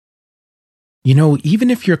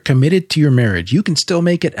Even if you're committed to your marriage, you can still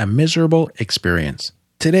make it a miserable experience.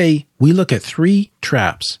 Today, we look at 3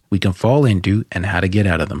 traps we can fall into and how to get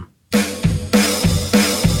out of them.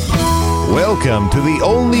 Welcome to the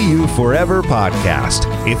Only You Forever podcast.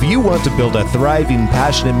 If you want to build a thriving,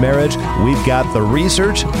 passionate marriage, we've got the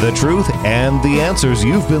research, the truth, and the answers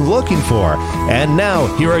you've been looking for. And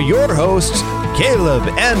now, here are your hosts, Caleb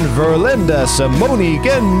and Verlinda Simone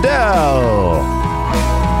Gendel.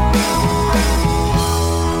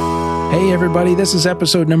 Hey everybody, this is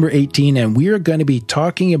episode number 18, and we are going to be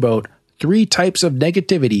talking about 3 types of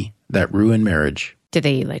negativity that ruin marriage. Do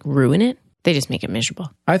they ruin it? They just make it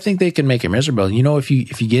miserable. I think they can make it miserable. If you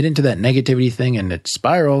get into that negativity thing and it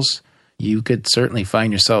spirals, you could certainly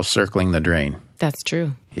find yourself circling the drain. That's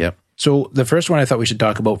true. Yep. So the first one I thought we should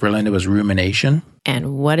talk about, Verlinda, was rumination.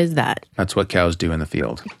 And what is that? That's what cows do in the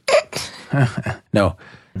field. No,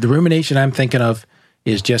 the rumination I'm thinking of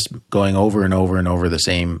is just going over and over and over the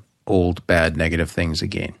same old, bad, negative things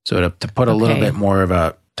again. So to put a little bit more of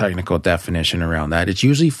a technical definition around that, it's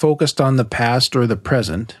usually focused on the past or the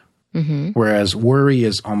present, whereas worry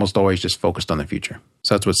is almost always just focused on the future.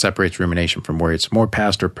 So that's what separates rumination from worry. It's more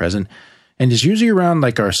past or present. And it's usually around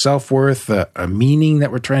our self-worth, a meaning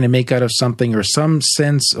that we're trying to make out of something, or some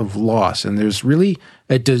sense of loss. And there's really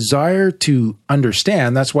a desire to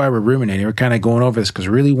understand. That's why we're ruminating. We're kind of going over this because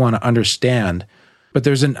we really want to understand. But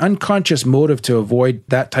there's an unconscious motive to avoid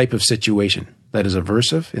that type of situation that is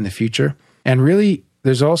aversive in the future. And really,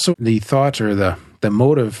 there's also the thought or the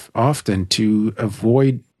motive often to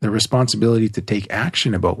avoid the responsibility to take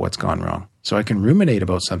action about what's gone wrong. So I can ruminate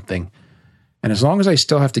about something. And as long as I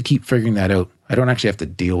still have to keep figuring that out, I don't actually have to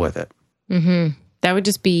deal with it. That would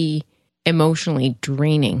just be emotionally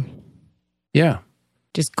draining. Yeah.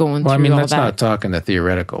 Just going through all that. Well, that's not talking the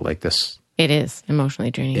theoretical like this. It is emotionally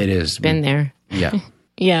draining. It is. Been there. Yeah.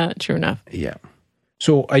 Yeah, true enough. Yeah.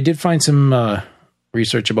 So I did find some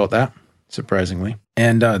research about that, surprisingly.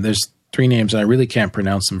 And there's 3 names, and I really can't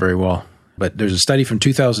pronounce them very well. But there's a study from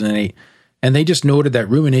 2008, and they just noted that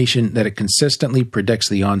rumination, that it consistently predicts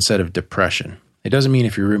the onset of depression. It doesn't mean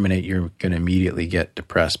if you ruminate, you're going to immediately get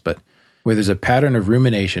depressed. But where there's a pattern of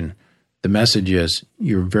rumination, the message is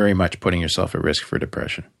you're very much putting yourself at risk for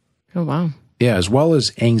depression. Oh, wow. Yeah, as well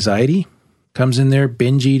as anxiety comes in there,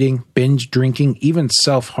 binge eating, binge drinking, even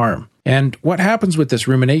self-harm. And what happens with this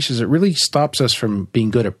rumination is it really stops us from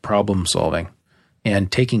being good at problem solving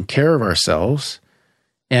and taking care of ourselves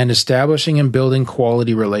and establishing and building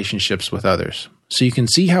quality relationships with others. So you can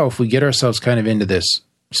see how if we get ourselves kind of into this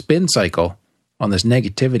spin cycle on this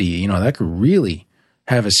negativity, that could really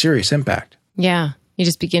have a serious impact. Yeah. You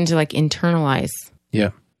just begin to internalize. Yeah.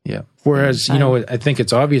 Yeah. Whereas, I think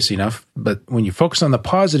it's obvious enough, but when you focus on the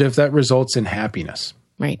positive, that results in happiness.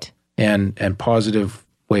 Right. And positive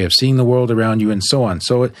way of seeing the world around you and so on.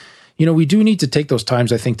 So, we do need to take those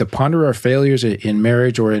times, I think, to ponder our failures in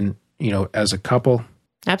marriage or in, as a couple.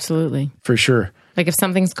 Absolutely. For sure. If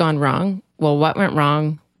something's gone wrong, well, what went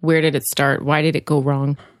wrong? Where did it start? Why did it go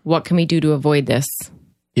wrong? What can we do to avoid this?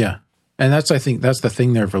 Yeah. And I think that's the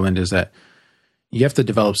thing there, Verlinda, is that you have to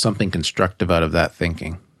develop something constructive out of that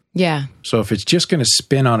thinking. Yeah. So if it's just going to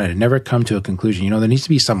spin on it and never come to a conclusion, there needs to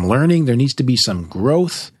be some learning, there needs to be some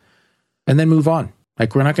growth, and then move on.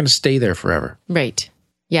 We're not going to stay there forever. Right.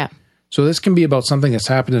 Yeah. So this can be about something that's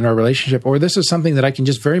happened in our relationship, or this is something that I can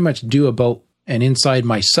just very much do about and inside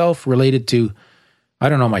myself related to, I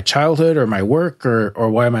don't know, my childhood or my work or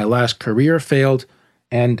why my last career failed.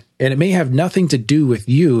 And it may have nothing to do with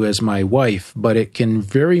you as my wife, but it can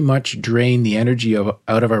very much drain the energy out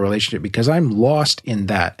of our relationship because I'm lost in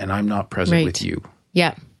that and I'm not present with you.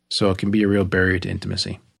 Yeah. So it can be a real barrier to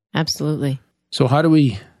intimacy. Absolutely. So how do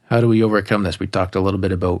we overcome this? We talked a little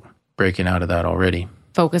bit about breaking out of that already.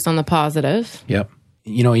 Focus on the positive. Yep.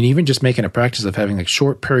 And even just making a practice of having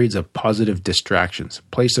short periods of positive distractions.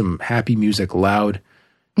 Play some happy music loud.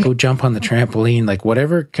 Go jump on the trampoline,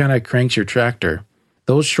 whatever kind of cranks your tractor.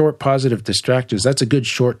 Those short positive distractions, that's a good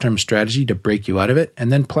short-term strategy to break you out of it.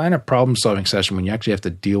 And then plan a problem-solving session when you actually have to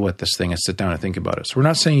deal with this thing and sit down and think about it. So we're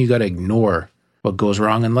not saying you got to ignore what goes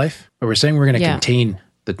wrong in life, but we're saying we're going to contain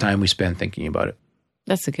the time we spend thinking about it.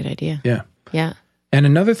 That's a good idea. Yeah. Yeah. And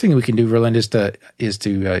another thing we can do, Verlinda, is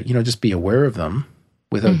to just be aware of them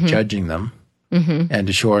without judging them and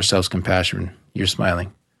to show ourselves compassion. You're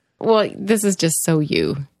smiling. Well, this is just so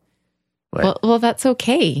you. What? Well, that's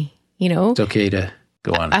okay. It's okay to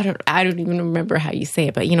go on. I don't even remember how you say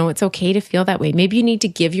it, but it's okay to feel that way. Maybe you need to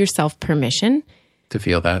give yourself permission to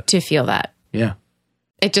feel that. Yeah.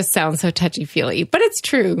 It just sounds so touchy-feely, but it's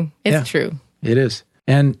true. It's true. It is.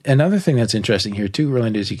 And another thing that's interesting here too,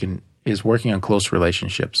 Verlinda, is working on close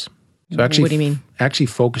relationships. So actually, what do you mean? Actually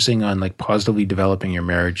focusing on like positively developing your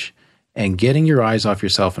marriage and getting your eyes off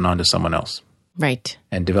yourself and onto someone else. Right.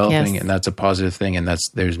 And developing, and that's a positive thing. And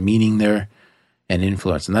there's meaning there and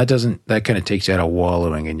influence. And that kind of takes you out of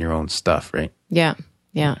wallowing in your own stuff, right? Yeah.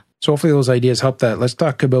 Yeah. So hopefully those ideas help that. Let's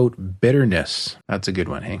talk about bitterness. That's a good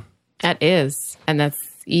one, hey? That is. And that's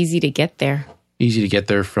easy to get there. Easy to get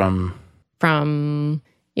there from,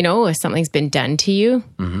 if something's been done to you,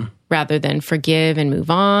 rather than forgive and move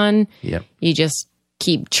on. Yep. You just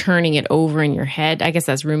keep churning it over in your head. I guess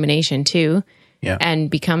that's rumination too. Yeah. And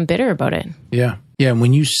become bitter about it. Yeah. Yeah. And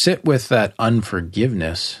when you sit with that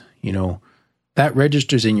unforgiveness, that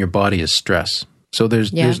registers in your body as stress. So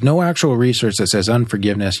there's no actual research that says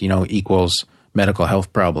unforgiveness, equals medical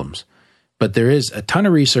health problems. But there is a ton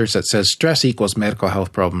of research that says stress equals medical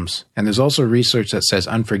health problems. And there's also research that says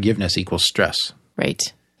unforgiveness equals stress. Right.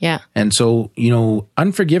 Yeah. And so,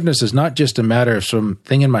 unforgiveness is not just a matter of some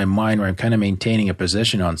thing in my mind where I'm kind of maintaining a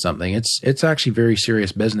position on something. It's actually very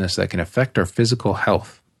serious business that can affect our physical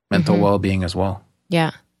health, mental well-being as well.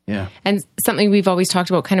 Yeah. Yeah. And something we've always talked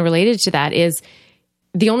about kind of related to that is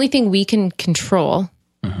the only thing we can control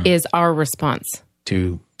is our response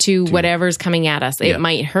to whatever's coming at us. It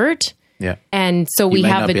might hurt. Yeah. And so we might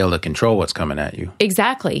not be able to control what's coming at you.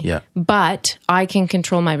 Exactly. Yeah. But I can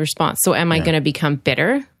control my response. So am I going to become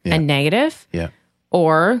bitter and negative? Yeah.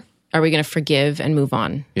 Or are we going to forgive and move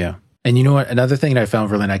on? Yeah. And you know what? Another thing that I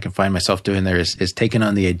found, Verlyn, I can find myself doing there is taking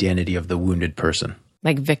on the identity of the wounded person.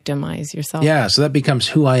 Like victimize yourself. Yeah. So that becomes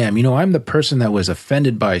who I am. I'm the person that was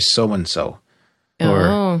offended by so-and-so.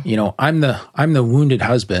 Or, I'm the wounded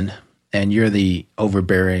husband and you're the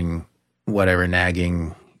overbearing, whatever,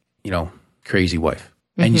 nagging, crazy wife.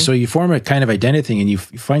 And so you form a kind of identity and you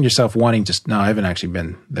find yourself wanting to, no, I haven't actually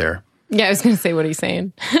been there. Yeah, I was going to say, what are you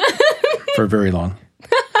saying? For very long.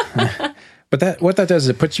 But what that does is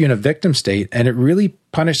it puts you in a victim state and it really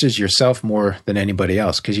punishes yourself more than anybody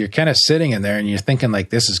else because you're kind of sitting in there and you're thinking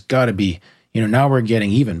like, this has got to be, now we're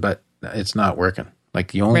getting even, but it's not working.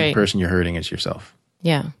 Like the only person you're hurting is yourself.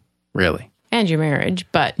 Yeah. Really. And your marriage,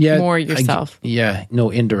 but more yourself.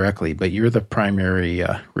 Indirectly, but you're the primary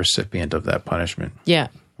recipient of that punishment. Yeah.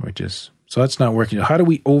 So that's not working. How do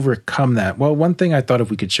we overcome that? Well, one thing I thought if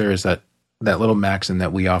we could share is that little maxim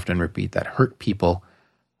that we often repeat, that hurt people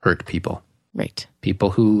hurt people. Right.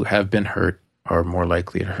 People who have been hurt are more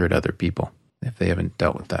likely to hurt other people if they haven't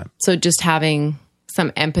dealt with that. So just having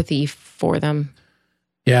some empathy for them.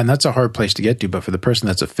 Yeah, and that's a hard place to get to. But for the person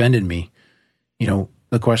that's offended me,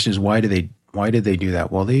 the question is why did they do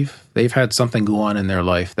that? Well, they've had something go on in their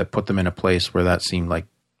life that put them in a place where that seemed like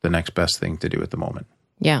the next best thing to do at the moment.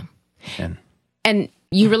 Yeah. And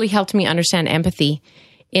you really helped me understand empathy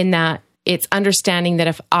in that it's understanding that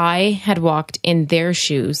if I had walked in their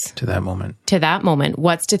shoes to that moment,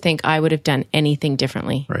 what's to think I would have done anything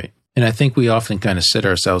differently? Right. And I think we often kind of sit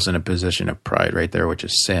ourselves in a position of pride right there, which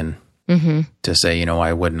is sin, to say,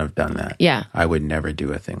 I wouldn't have done that. Yeah. I would never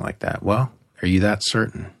do a thing like that. Well, are you that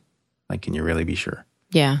certain? Like, can you really be sure?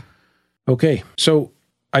 Yeah. Okay. So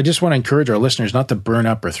I just want to encourage our listeners not to burn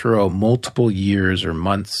up or throw out multiple years or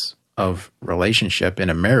months of relationship in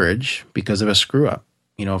a marriage because of a screw up.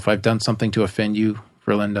 If I've done something to offend you,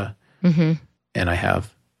 Verlinda, and I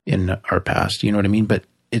have in our past, you know what I mean? But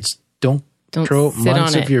don't throw out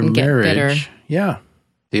months of your marriage. Yeah.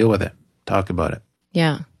 Deal with it. Talk about it.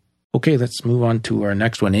 Yeah. Okay. Let's move on to our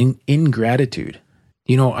next one. Ingratitude.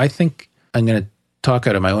 I think I'm going to talk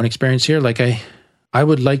out of my own experience here. Like I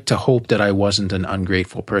would like to hope that I wasn't an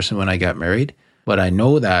ungrateful person when I got married, but I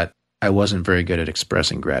know that I wasn't very good at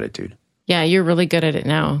expressing gratitude. Yeah, you're really good at it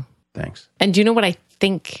now. Thanks. And do you know what I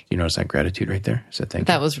think? You notice that gratitude right there? Is that thank you?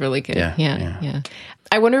 That was really good. Yeah.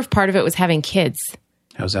 I wonder if part of it was having kids.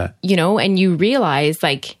 How's that? And you realize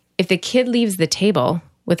like if the kid leaves the table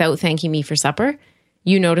without thanking me for supper,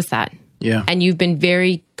 you notice that. Yeah. And you've been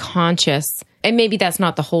very conscious. And maybe that's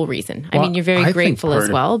not the whole reason. Well, I mean, you're very grateful as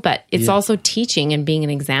well, but it's also teaching and being an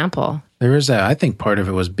example. There is that. I think part of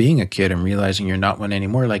it was being a kid and realizing you're not one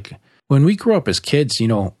anymore. Like when we grew up as kids,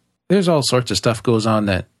 there's all sorts of stuff goes on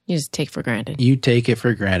that you just take for granted. You take it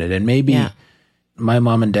for granted. And maybe my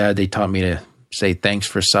mom and dad, they taught me to say thanks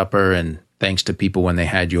for supper and thanks to people when they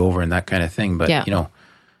had you over and that kind of thing. But,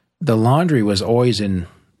 the laundry was always in,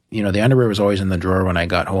 the underwear was always in the drawer when I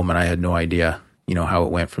got home and I had no idea, how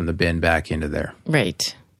it went from the bin back into there.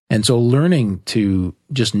 Right. And so learning to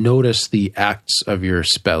just notice the acts of your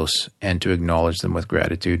spouse and to acknowledge them with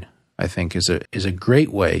gratitude, I think is a great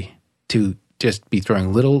way to just be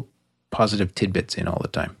throwing little positive tidbits in all the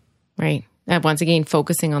time. Right. And once again,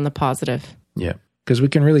 focusing on the positive. Yeah. Because we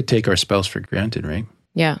can really take our spouse for granted, right?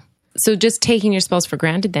 Yeah. So just taking your spells for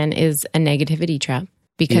granted then is a negativity trap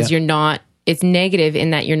because it's negative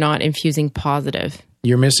in that you're not infusing positive.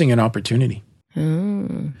 You're missing an opportunity.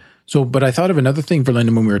 So, but I thought of another thing,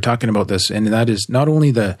 Verlinda, when we were talking about this, and that is not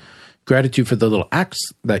only the gratitude for the little acts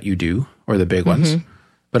that you do, or the big ones,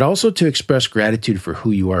 but also to express gratitude for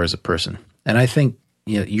who you are as a person. And I think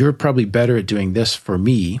you're probably better at doing this for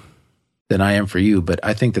me than I am for you, but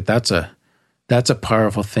I think that's a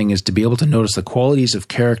powerful thing, is to be able to notice the qualities of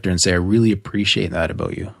character and say, I really appreciate that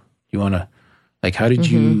about you. You want to, like, how did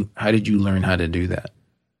you learn how to do that?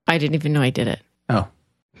 I didn't even know I did it. Oh.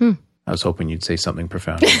 I was hoping you'd say something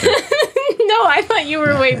profound. No, I thought you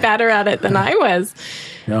were way better at it than I was.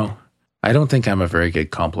 No, I don't think I'm a very good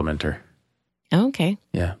complimenter. Oh, okay.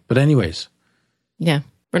 Yeah. But anyways. Yeah.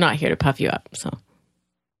 We're not here to puff you up, so.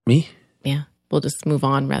 Me? Yeah. We'll just move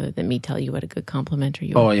on rather than me tell you what a good complimenter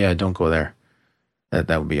you are. Oh, yeah. Don't go there.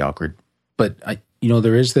 That would be awkward. But,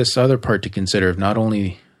 there is this other part to consider of not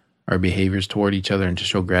only our behaviors toward each other and to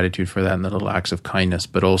show gratitude for that and the little acts of kindness,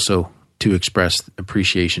 but also to express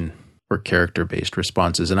appreciation for character-based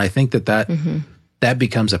responses. And I think that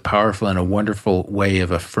becomes a powerful and a wonderful way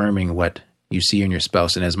of affirming what you see in your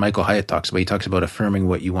spouse. And as Michael Hyatt talks about, he talks about affirming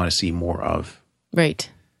what you want to see more of. Right.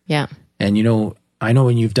 Yeah. And, I know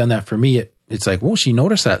when you've done that for me, it's like, well, she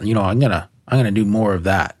noticed that, I'm going to do more of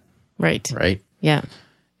that. Right. Right. Yeah.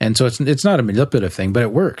 And so it's not a manipulative thing, but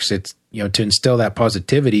it works. It's, to instill that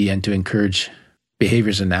positivity and to encourage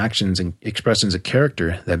behaviors and actions and expressions of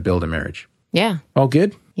character that build a marriage. Yeah. All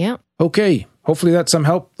good? Yeah. Okay. Hopefully that's some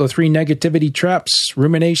help. The 3 negativity traps: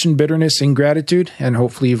 rumination, bitterness, ingratitude. And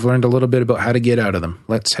hopefully you've learned a little bit about how to get out of them.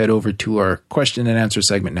 Let's head over to our question and answer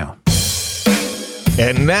segment now.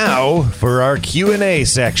 And now for our Q&A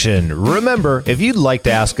section. Remember, if you'd like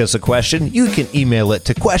to ask us a question, you can email it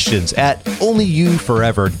to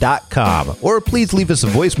questions@onlyyouforever.com, or please leave us a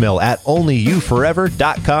voicemail at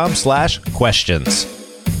onlyyouforever.com/questions.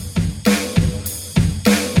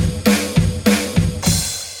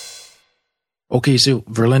 Okay, so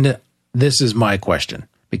Verlinda, this is my question,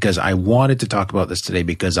 because I wanted to talk about this today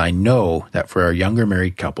because I know that for our younger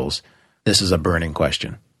married couples, this is a burning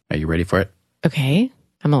question. Are you ready for it? Okay.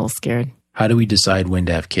 I'm a little scared. How do we decide when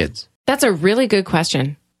to have kids? That's a really good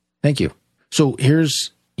question. Thank you. So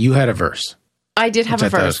you had a verse. I did have a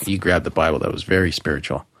verse. You grabbed the Bible. That was very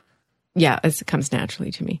spiritual. Yeah, it comes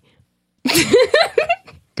naturally to me.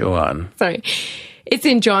 Go on. Sorry. It's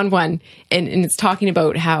in John 1, and it's talking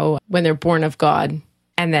about how when they're born of God,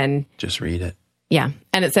 and then... Just read it. Yeah.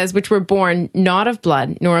 And it says, which were born not of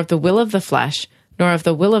blood, nor of the will of the flesh, nor of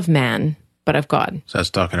the will of man, but of God. So that's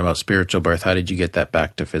talking about spiritual birth. How did you get that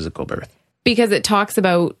back to physical birth? Because it talks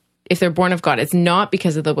about if they're born of God, it's not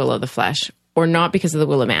because of the will of the flesh or not because of the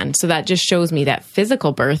will of man. So that just shows me that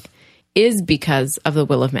physical birth is because of the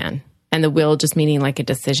will of man, and the will just meaning like a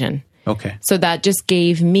decision. Okay. So that just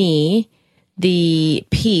gave me the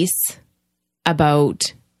peace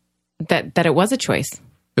about that it was a choice.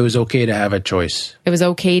 It was okay to have a choice. It was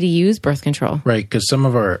okay to use birth control. Right, because some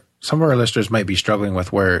of our listeners might be struggling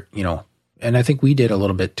with where, and I think we did a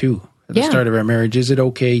little bit too. At the start of our marriage, is it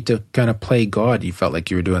okay to kind of play God? You felt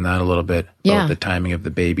like you were doing that a little bit about the timing of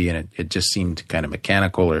the baby, and it just seemed kind of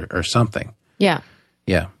mechanical or something. Yeah.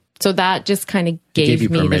 Yeah. So that just kind of gave me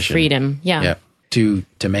permission, the freedom. Yeah. Yeah. To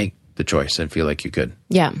make the choice and feel like you could.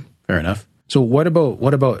 Yeah. Fair enough. So what about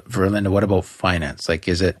Verlinda, what about finance? Like,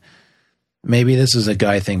 is it, maybe this is a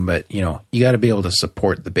guy thing, but you got to be able to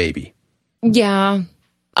support the baby. Yeah.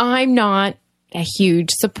 I'm not a huge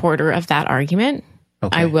supporter of that argument.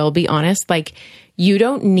 Okay. I will be honest. Like, you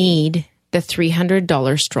don't need the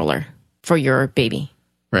 $300 stroller for your baby.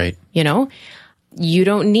 Right. You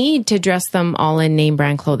don't need to dress them all in name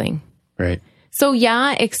brand clothing. Right. So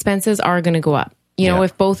yeah, expenses are going to go up.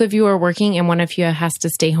 If both of you are working and one of you has to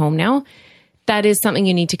stay home now, that is something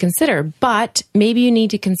you need to consider. But maybe you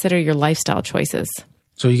need to consider your lifestyle choices.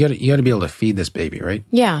 So you got to be able to feed this baby, right?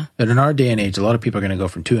 Yeah. And in our day and age, a lot of people are going to go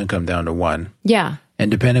from 2 income down to 1. Yeah.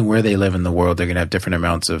 And depending where they live in the world, they're going to have different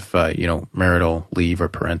amounts of, marital leave or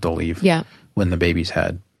parental leave. Yeah. When the baby's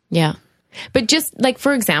had. Yeah. But just like,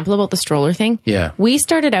 for example, about the stroller thing. Yeah. We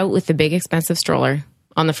started out with the big expensive stroller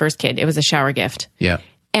on the first kid. It was a shower gift. Yeah.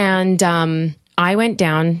 And I went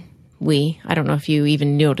down, I don't know if you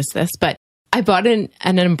even noticed this, but I bought an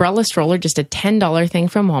umbrella stroller, just a $10 thing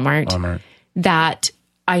from Walmart. That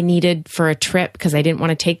I needed for a trip because I didn't want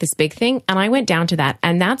to take this big thing. And I went down to that.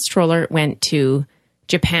 And that stroller went to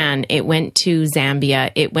Japan. It went to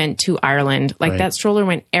Zambia. It went to Ireland. Like that stroller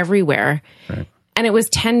went everywhere. Right. And it was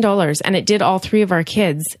 $10. And it did all 3 of our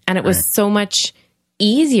kids. And it was so much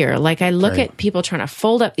easier. Like I look at people trying to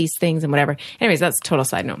fold up these things and whatever. Anyways, that's a total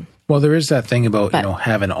side note. Well, there is that thing about,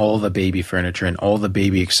 having all the baby furniture and all the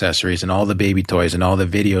baby accessories and all the baby toys and all the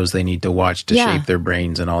videos they need to watch to shape their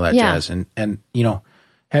brains and all that jazz. And,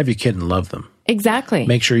 have your kid and love them. Exactly.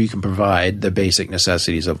 Make sure you can provide the basic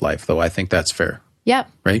necessities of life, though. I think that's fair. Yep.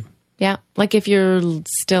 Right? Yeah. Like if you're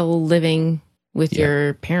still living with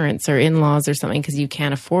your parents or in-laws or something because you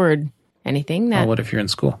can't afford anything. Well, what if you're in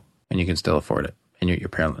school and you can still afford it and your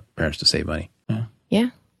parents to save money?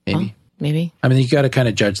 Yeah. Maybe. Well, maybe. I mean, you got to kind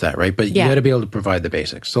of judge that, right? But you got to be able to provide the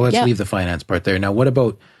basics. So let's leave the finance part there. Now, what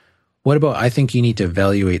about, I think you need to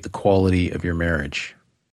evaluate the quality of your marriage.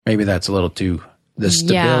 Maybe that's a little too, the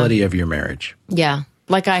stability of your marriage. Yeah.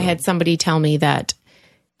 Like I had somebody tell me that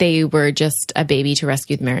they were just a baby to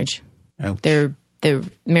rescue the marriage. Ouch. Their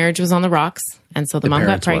marriage was on the rocks. And so the mom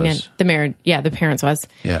got pregnant. The parents was.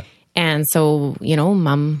 Yeah. And so,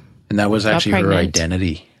 mom. And that was actually her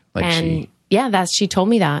identity. She told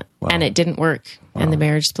me that. Wow. And it didn't work. Wow. And the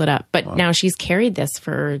marriage split up. But now she's carried this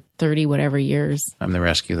for 30 whatever years. I'm the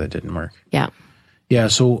rescue that didn't work. Yeah. Yeah,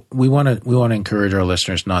 so we want to encourage our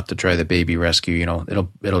listeners not to try the baby rescue.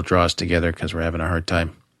 It'll draw us together because we're having a hard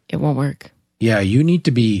time. It won't work. Yeah, you need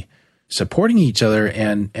to be supporting each other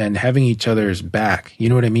and having each other's back. You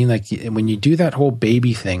know what I mean? Like when you do that whole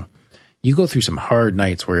baby thing, you go through some hard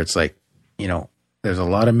nights where it's like, there's a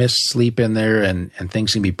lot of missed sleep in there and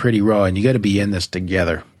things can be pretty raw and you got to be in this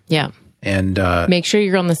together. Yeah. And make sure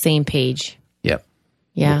you're on the same page. Yep.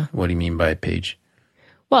 Yeah. What do you mean by page?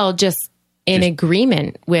 Well, just in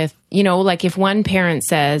agreement with, like if one parent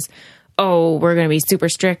says, oh, we're going to be super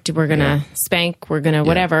strict, we're going to spank, we're going to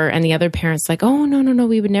whatever. And the other parent's like, oh, no,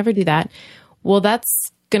 we would never do that. Well,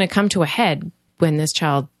 that's going to come to a head when this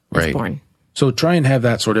child is born. So try and have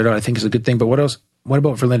that sorted out, I think is a good thing. But what else? What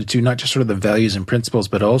about for Linda too? Not just sort of the values and principles,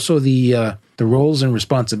 but also the roles and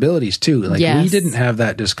responsibilities too. Like we didn't have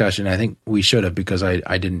that discussion. I think we should have because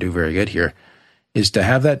I didn't do very good here, is to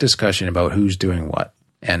have that discussion about who's doing what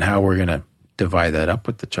and how we're going to divide that up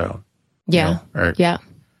with the child. Yeah.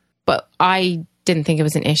 But I didn't think it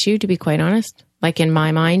was an issue, to be quite honest. Like in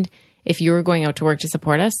my mind, if you were going out to work to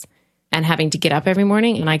support us and having to get up every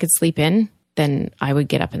morning and I could sleep in, then I would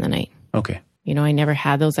get up in the night. Okay. I never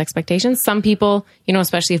had those expectations. Some people,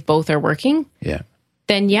 especially if both are working,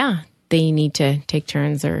 then they need to take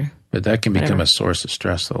turns or. But that can become a source of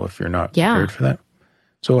stress though, if you're not prepared for that.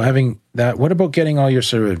 So having that, what about getting all your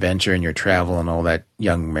sort of adventure and your travel and all that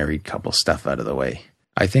young married couple stuff out of the way?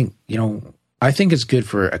 I think, it's good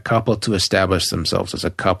for a couple to establish themselves as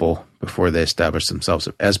a couple before they establish themselves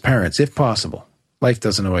as parents, if possible. Life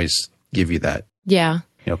doesn't always give you that. Yeah.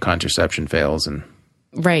 Contraception fails and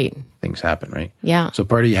things happen, right? Yeah. So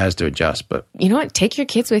part of you has to adjust, but. You know what? Take your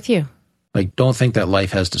kids with you. Like, don't think that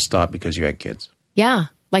life has to stop because you had kids. Yeah.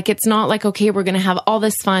 Like, it's not like, okay, we're going to have all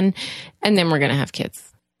this fun and then we're going to have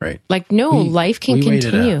kids. Right. Like, no, life can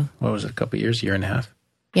continue. What was it, a couple of years, year and a half?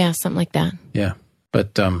 Yeah, something like that. Yeah.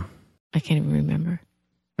 But I can't even remember.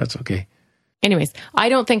 That's okay. Anyways, I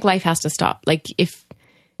don't think life has to stop. Like if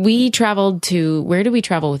we traveled to, where do we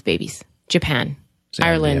travel with babies? Japan,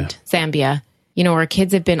 Ireland, Zambia. Our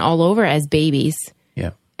kids have been all over as babies.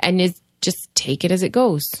 Yeah. And it's just take it as it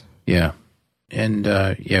goes. Yeah. And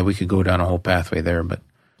we could go down a whole pathway there, but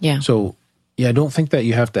so don't think that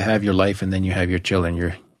you have to have your life and then you have your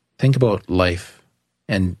children. Think about life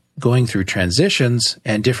and going through transitions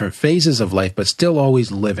and different phases of life, but still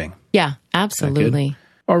always living. Yeah, absolutely.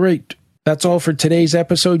 All right. That's all for today's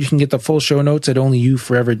episode. You can get the full show notes at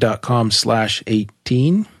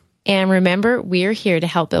onlyyouforever.com/18. And remember, we're here to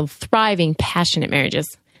help build thriving, passionate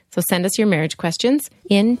marriages. So send us your marriage questions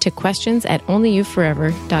to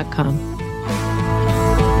questions@onlyyouforever.com.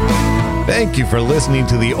 Thank you for listening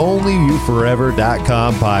to the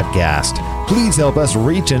onlyyouforever.com podcast. Please help us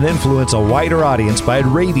reach and influence a wider audience by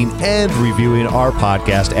rating and reviewing our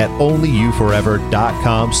podcast at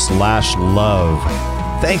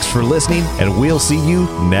onlyyouforever.com/love. Thanks for listening, and we'll see you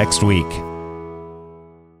next week.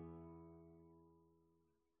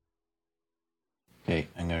 Okay,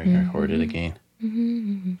 I'm going to record it again.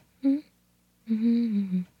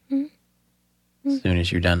 As soon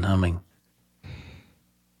as you're done humming.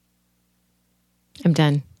 I'm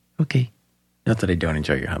done. Okay. Not that I don't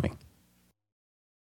enjoy your humming.